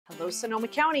Hello, Sonoma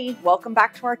County. Welcome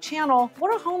back to our channel.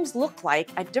 What do homes look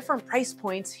like at different price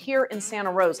points here in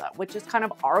Santa Rosa, which is kind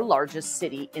of our largest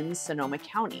city in Sonoma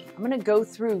County? I'm going to go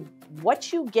through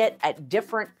what you get at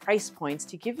different price points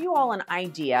to give you all an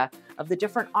idea of the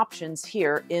different options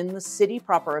here in the city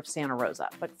proper of Santa Rosa.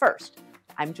 But first,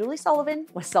 I'm Julie Sullivan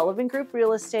with Sullivan Group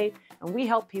Real Estate, and we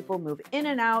help people move in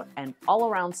and out and all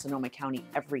around Sonoma County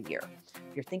every year.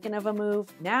 If you're thinking of a move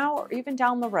now or even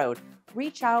down the road,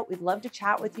 reach out. We'd love to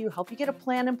chat with you, help you get a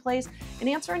plan in place, and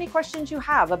answer any questions you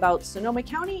have about Sonoma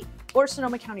County or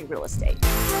Sonoma County real estate.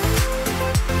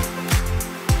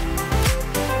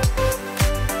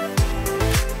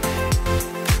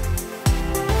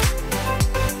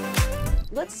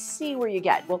 Let's see where you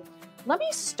get. Well, let me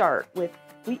start with,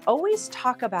 we always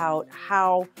talk about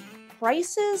how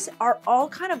prices are all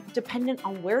kind of dependent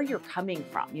on where you're coming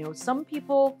from. You know, some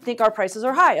people think our prices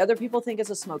are high. Other people think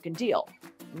it's a smoking deal.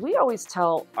 We always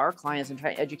tell our clients and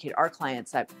try to educate our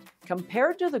clients that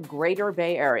compared to the Greater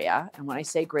Bay Area, and when I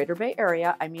say Greater Bay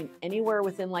Area, I mean anywhere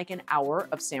within like an hour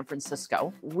of San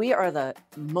Francisco, we are the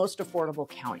most affordable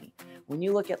county. When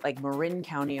you look at like Marin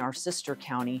County, our sister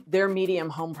county, their median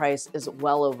home price is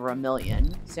well over $1 million.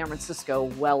 San Francisco,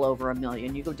 well over $1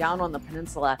 million. You go down on the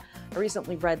peninsula, I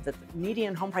recently read that the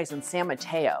median home price in San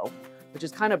Mateo, which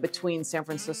is kind of between San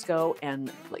Francisco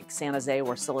and like San Jose,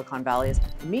 where Silicon Valley is,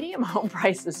 the median home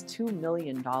price is $2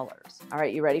 million. All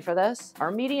right, you ready for this? Our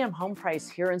median home price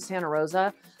here in Santa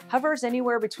Rosa hovers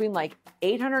anywhere between like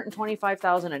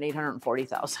 $825,000 and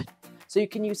 $840,000. So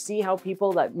you see how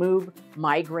people that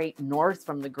migrate north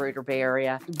from the Greater Bay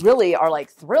Area really are like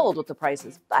thrilled with the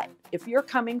prices. But if you're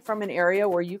coming from an area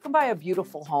where you can buy a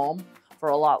beautiful home for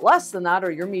a lot less than that,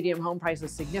 or your median home price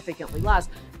is significantly less,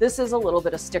 this is a little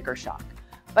bit of sticker shock.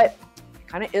 But it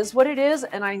kind of is what it is.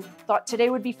 And I thought today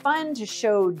would be fun to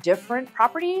show different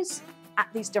properties at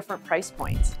these different price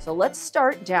points. So let's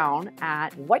start down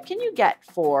at what can you get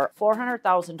for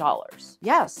 $400,000?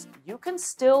 Yes, you can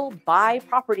still buy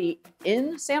property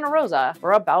in Santa Rosa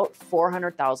for about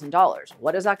 $400,000.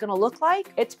 What is that going to look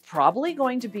like? It's probably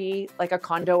going to be like a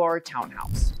condo or a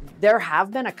townhouse. There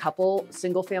have been a couple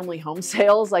single family home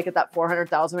sales like at that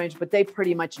 400,000 range, but they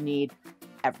pretty much need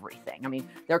everything. I mean,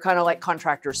 they're kind of like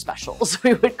contractor specials,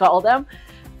 we would call them.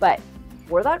 But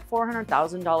for that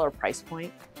 $400,000 price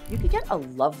point, you could get a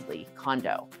lovely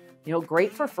condo. You know,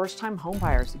 great for first-time home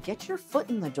buyers. Get your foot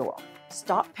in the door.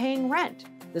 Stop paying rent.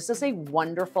 This is a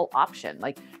wonderful option.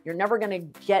 Like, you're never going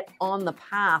to get on the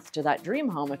path to that dream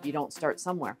home if you don't start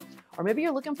somewhere. Or maybe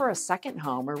you're looking for a second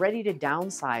home or ready to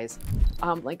downsize.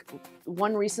 Like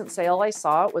one recent sale I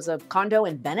saw was a condo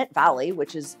in Bennett Valley,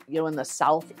 which is, you know, in the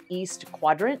southeast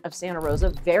quadrant of Santa Rosa.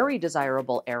 Very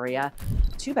desirable area.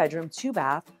 2-bedroom,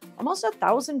 2-bath, almost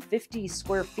 1,050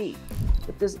 square feet,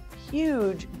 with this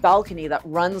huge balcony that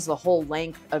runs the whole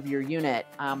length of your unit.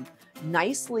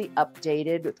 Nicely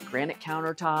updated with granite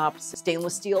countertops,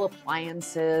 stainless steel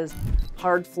appliances,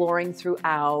 hard flooring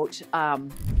throughout,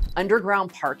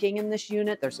 underground parking in this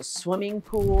unit. There's a swimming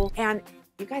pool. And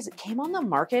you guys, it came on the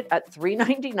market at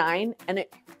 $399 and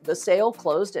the sale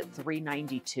closed at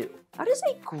 $392. That is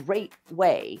a great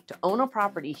way to own a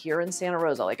property here in Santa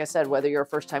Rosa. Like I said, whether you're a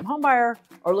first-time home buyer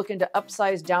or looking to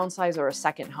upsize, downsize, or a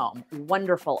second home,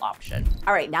 wonderful option.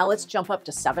 All right, now let's jump up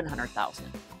to $700,000.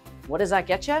 What does that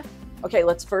get you? Okay,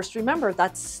 let's first remember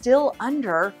that's still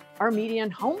under our median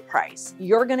home price.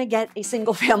 You're gonna get a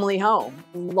single family home.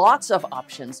 Lots of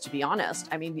options, to be honest.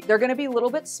 I mean, they're gonna be a little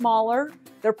bit smaller.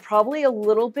 They're probably a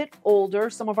little bit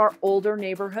older, some of our older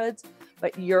neighborhoods,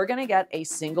 but you're gonna get a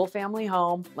single family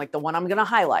home like the one I'm gonna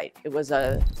highlight. It was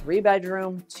a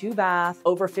 3-bedroom, 2-bath,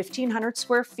 over 1,500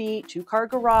 square feet, 2-car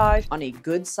garage on a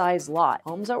good size lot.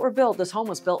 Homes that were built, this home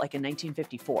was built like in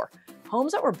 1954.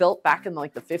 Homes that were built back in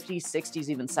like the 50s, 60s,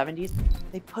 even 70s,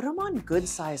 they put them on good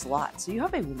size lots. So you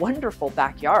have a wonderful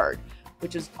backyard,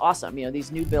 which is awesome. You know, these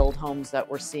new build homes that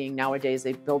we're seeing nowadays,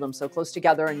 they build them so close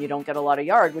together and you don't get a lot of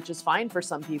yard, which is fine for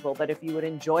some people. But if you would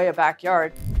enjoy a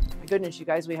backyard, my goodness, you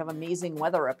guys, we have amazing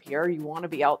weather up here. You want to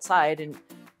be outside and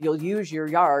you'll use your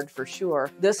yard for sure.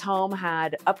 This home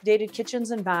had updated kitchens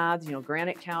and baths, you know,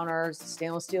 granite counters,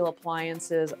 stainless steel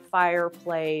appliances,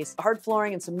 fireplace, hard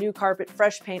flooring, and some new carpet,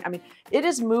 fresh paint. I mean, it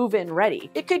is move-in ready.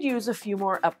 It could use a few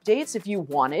more updates if you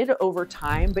wanted over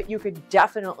time, but you could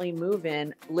definitely move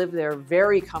in, live there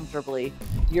very comfortably.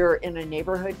 You're in a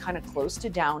neighborhood kind of close to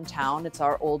downtown. It's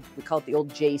our old, we call it the old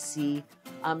JC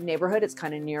neighborhood. It's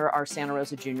kind of near our Santa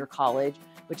Rosa Junior College,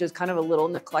 which is kind of a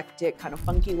little eclectic, kind of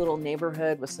funky little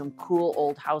neighborhood with some cool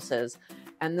old houses.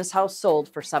 And this house sold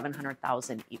for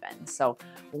 $700,000 even. So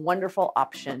wonderful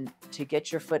option to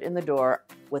get your foot in the door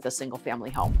with a single family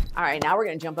home. All right, now we're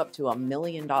gonna jump up to $1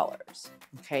 million.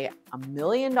 Okay, $1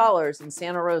 million in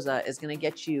Santa Rosa is gonna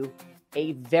get you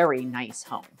a very nice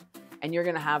home. And you're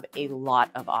gonna have a lot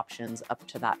of options up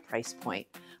to that price point.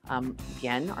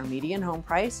 Again, our median home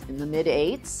price in the mid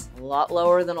 8s, a lot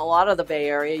lower than a lot of the Bay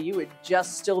Area. You would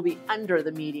just still be under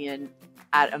the median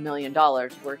at $1 million.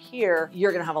 Where here,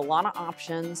 you're gonna have a lot of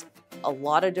options, a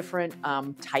lot of different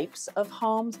types of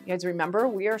homes. You guys remember,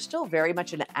 we are still very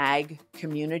much an ag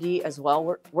community as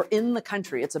well. We're in the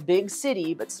country. It's a big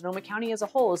city, but Sonoma County as a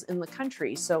whole is in the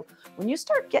country. So when you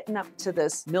start getting up to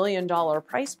this $1 million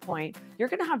price point, you're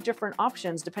gonna have different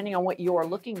options depending on what you're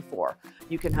looking for.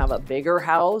 You can have a bigger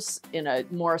house in a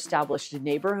more established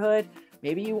neighborhood.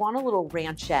 Maybe you want a little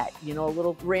ranchette, you know, a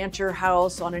little rancher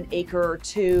house on an acre or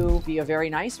two, be a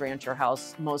very nice rancher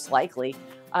house, most likely.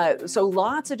 So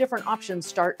lots of different options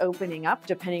start opening up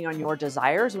depending on your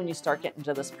desires when you start getting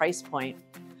to this price point.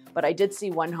 But I did see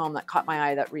one home that caught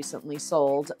my eye that recently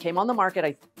sold, came on the market,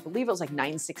 I believe it was like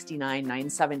 $969,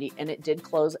 $970, and it did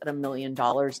close at $1 million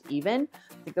even.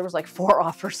 I think there was like 4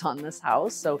 offers on this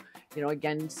house. So, you know,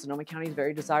 again, Sonoma County is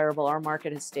very desirable. Our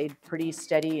market has stayed pretty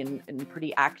steady and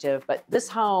pretty active. But this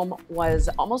home was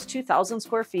almost 2,000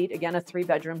 square feet. Again, a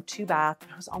 3-bedroom, 2-bath.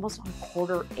 It was almost on a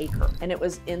 1/4 acre. And it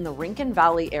was in the Rincon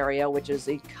Valley area, which is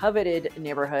a coveted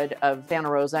neighborhood of Santa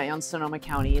Rosa and Sonoma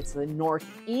County. It's the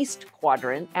northeast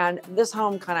quadrant. And this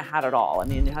home kind of had it all. I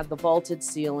mean, it had the vaulted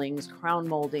ceilings, crown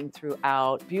molding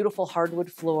throughout, beautiful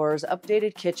hardwood floors,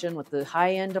 updated kitchen with the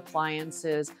high-end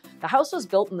appliances. The house was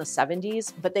built in the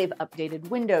 70s, but they've updated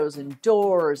windows and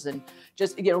doors and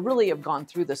just, you know, really have gone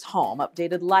through this home,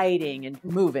 updated lighting and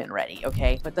move-in ready,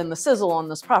 okay? But then the sizzle on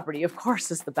this property, of course,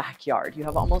 is the backyard. You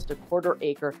have almost a 1/4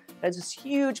 acre. It has this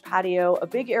huge patio, a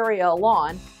big area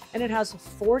lawn, and it has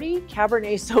 40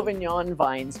 Cabernet Sauvignon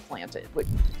vines planted, which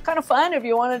is kind of fun if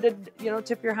you wanted to, you know,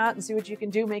 tip your hat and see what you can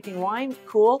do making wine,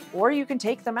 cool. Or you can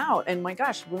take them out and my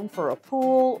gosh, room for a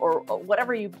pool or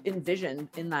whatever you envision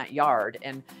in that yard.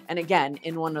 And again,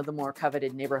 in one of the more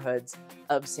coveted neighborhoods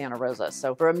of Santa Rosa.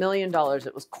 So for $1 million,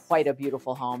 it was quite a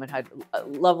beautiful home. It had a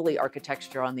lovely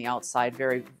architecture on the outside,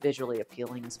 very visually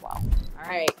appealing as well. All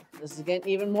right, this is getting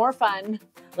even more fun.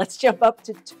 Let's jump up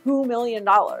to $2 million.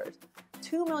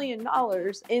 $2 million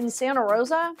in Santa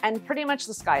Rosa, and pretty much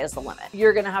the sky is the limit.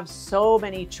 You're gonna have so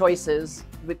many choices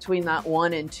between that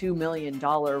 $1 and $2 million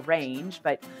range,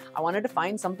 but I wanted to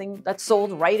find something that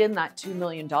sold right in that $2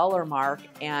 million mark,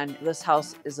 and this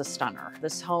house is a stunner.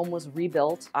 This home was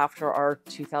rebuilt after our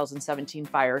 2017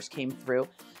 fires came through.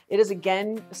 It is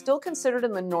again still considered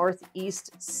in the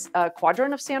northeast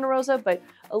quadrant of Santa Rosa, but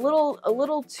a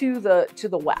little to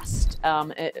the west,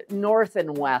 north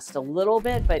and west a little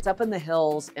bit, but it's up in the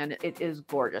hills and it is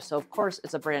gorgeous. So of course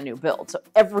it's a brand new build, so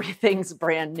everything's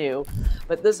brand new.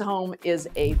 But this home is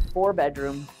a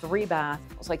 4-bedroom, 3-bath.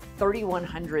 It's like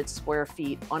 3,100 square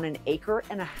feet on an 1.5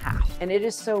 acres, and it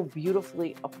is so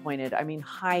beautifully appointed. I mean,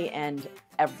 high-end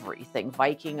everything,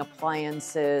 Viking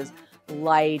appliances,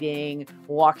 lighting,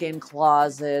 walk-in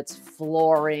closets,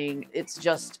 flooring. It's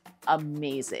just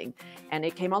amazing. And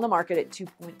it came on the market at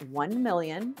 $2.1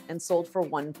 million and sold for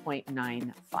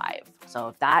 $1.95. So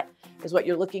if that is what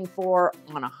you're looking for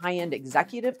on a high-end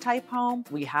executive type home,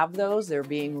 we have those. They're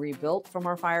being rebuilt from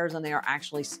our fires and they are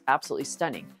actually absolutely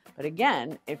stunning. But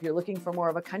again, if you're looking for more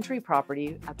of a country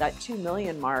property at that $2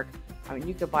 million mark, I mean,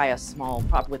 you could buy a small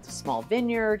property with a small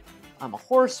vineyard, a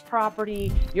horse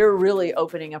property. You're really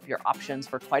opening up your options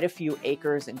for quite a few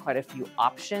acres and quite a few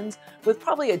options with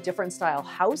probably a different style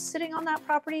house sitting on that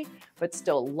property, but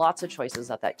still lots of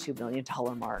choices at that $2 million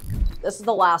mark. This is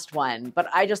the last one, but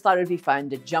I just thought it'd be fun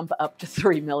to jump up to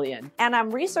 $3 million. And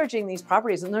I'm researching these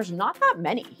properties and there's not that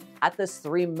many at this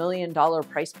 $3 million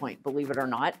price point, believe it or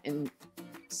not, in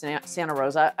Santa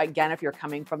Rosa. Again, if you're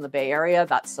coming from the Bay Area,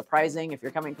 that's surprising. If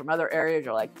you're coming from other areas,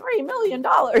 you're like, $3 million,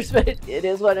 but it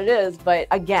is what it is. But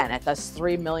again, at this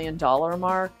 $3 million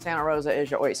mark, Santa Rosa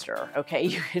is your oyster,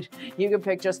 okay? You can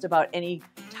pick just about any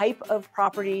type of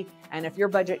property, and if your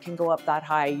budget can go up that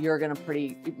high, you're gonna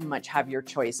pretty much have your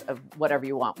choice of whatever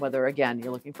you want, whether again,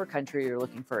 you're looking for country or you're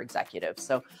looking for executive.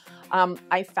 So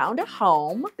I found a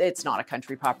home. It's not a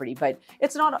country property, but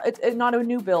it's not a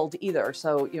new build either.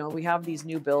 So, you know, we have these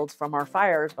new builds from our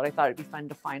fires, but I thought it'd be fun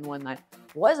to find one that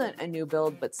wasn't a new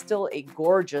build, but still a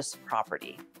gorgeous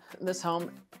property. This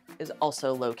home is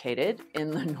also located in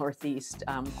the northeast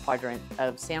quadrant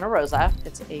of Santa Rosa.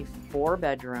 It's a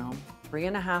 4-bedroom,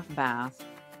 3.5 bath,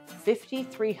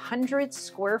 5,300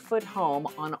 square foot home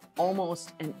on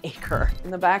almost an acre.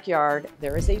 In the backyard,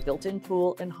 there is a built-in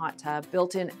pool and hot tub,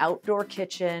 built-in outdoor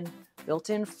kitchen,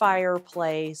 built-in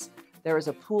fireplace. There is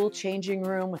a pool changing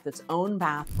room with its own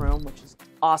bathroom, which is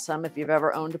awesome if you've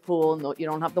ever owned a pool and you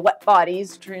don't have the wet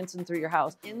bodies trancing through your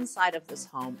house. Inside of this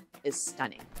home is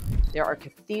stunning. There are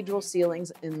cathedral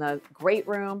ceilings in the great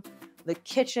room. The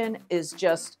kitchen is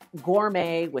just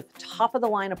gourmet with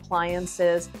top-of-the-line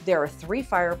appliances. There are 3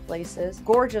 fireplaces,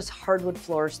 gorgeous hardwood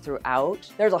floors throughout.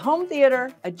 There's a home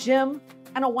theater, a gym,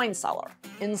 and a wine cellar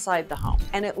inside the home.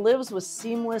 And it lives with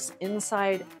seamless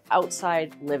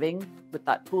inside-outside living with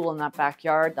that pool in that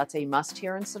backyard. That's a must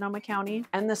here in Sonoma County.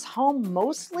 And this home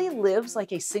mostly lives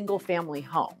like a single-family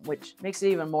home, which makes it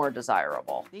even more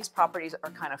desirable. These properties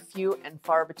are kind of few and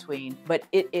far between, but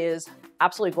it is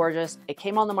absolutely gorgeous. It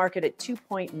came on the market at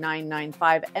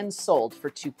 $2.995 and sold for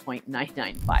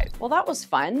 $2.995. Well, that was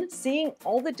fun, seeing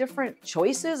all the different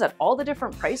choices at all the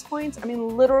different price points. I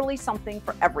mean, literally something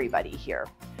for everybody here.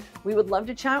 We would love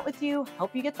to chat with you,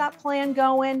 help you get that plan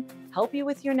going, help you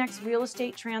with your next real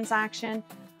estate transaction.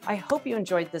 I hope you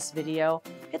enjoyed this video.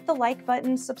 Hit the like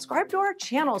button, subscribe to our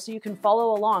channel so you can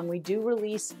follow along. We do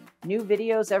release new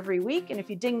videos every week, and if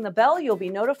you ding the bell, you'll be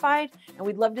notified, and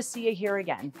we'd love to see you here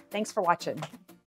again. Thanks for watching.